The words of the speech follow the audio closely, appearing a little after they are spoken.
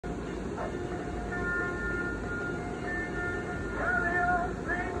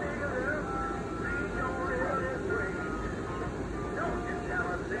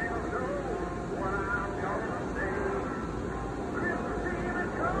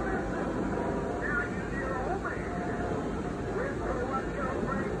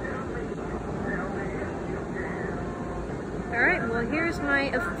here's my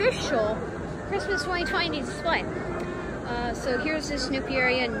official Christmas 2020 display. So here's the Snoopy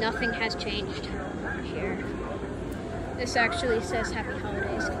area. Nothing has changed here. This actually says Happy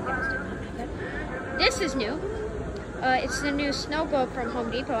Holidays, if you guys didn't know that. This is new. It's the new snow globe from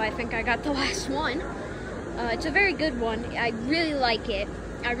Home Depot. I think I got the last one. It's a very good one. I really like it.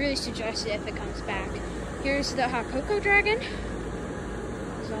 I really suggest it if it comes back. Here's the hot cocoa dragon.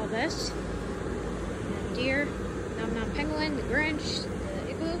 There's all this. The deer, Nom Nom penguin, the Grinch,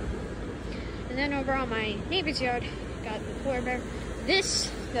 the igloo. And then over on my neighbor's yard, got the polar bear.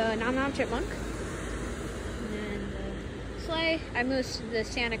 This, the Nom Nom chipmunk. And then the sleigh. I moved the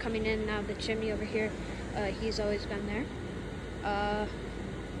Santa coming in now, the chimney over here. He's always been there.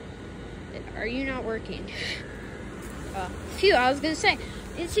 Are you not working? Phew, I was gonna say,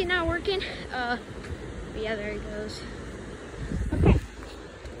 is he not working? But yeah, there he goes. Okay.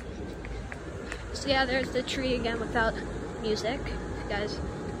 So yeah, there's the tree again without music. If you guys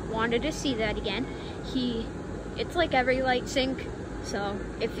wanted to see that again. It's like every light sync. So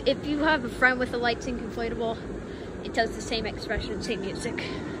if you have a friend with a light sync inflatable, it does the same expression, same music.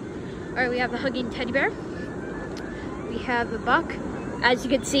 Alright, we have a hugging teddy bear. We have a buck. As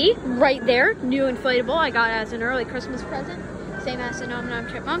you can see, right there, new inflatable. I got it as an early Christmas present. Same as the Nom Nom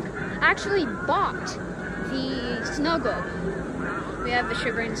chipmunk. I actually bought the snow globe. We have the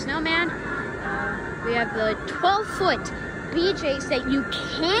shivering snowman. We have the 12-foot BJs that you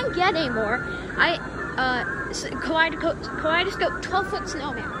can't get anymore. Kaleidoscope 12-foot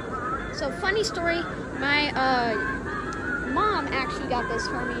snowman. So funny story, my mom actually got this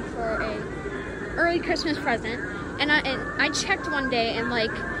for me for a early Christmas present. And I checked one day and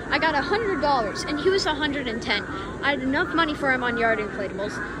like I got $100 and he was $110. I had enough money for him on yard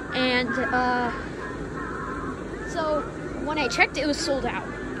inflatables, and so when I checked, it was sold out.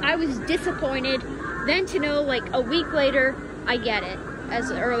 I was disappointed. Then to know like a week later, I get it as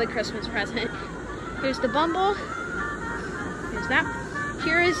an early Christmas present. Here's the Bumble. Here's that.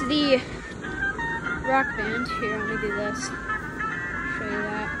 Here is the rock band. Here, let me do this. Show you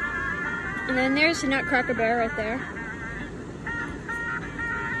that. And then there's the Nutcracker Bear right there.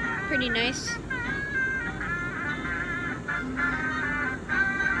 Pretty nice.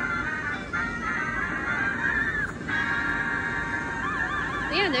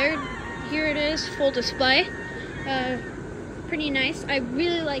 But yeah, here it is, full display. Pretty nice. I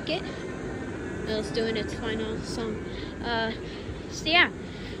really like it. It's doing its final song. So yeah,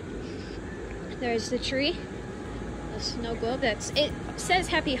 there's the tree. Snow globe. It says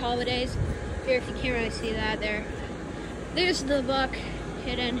Happy Holidays here, if you can't really see that there. There's the buck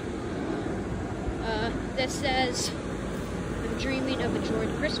hidden. That says I'm dreaming of a George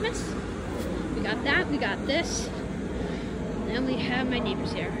Christmas. We got that, we got this, and then we have my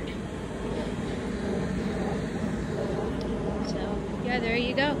neighbor's yard. So yeah, there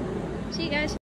you go. See you guys.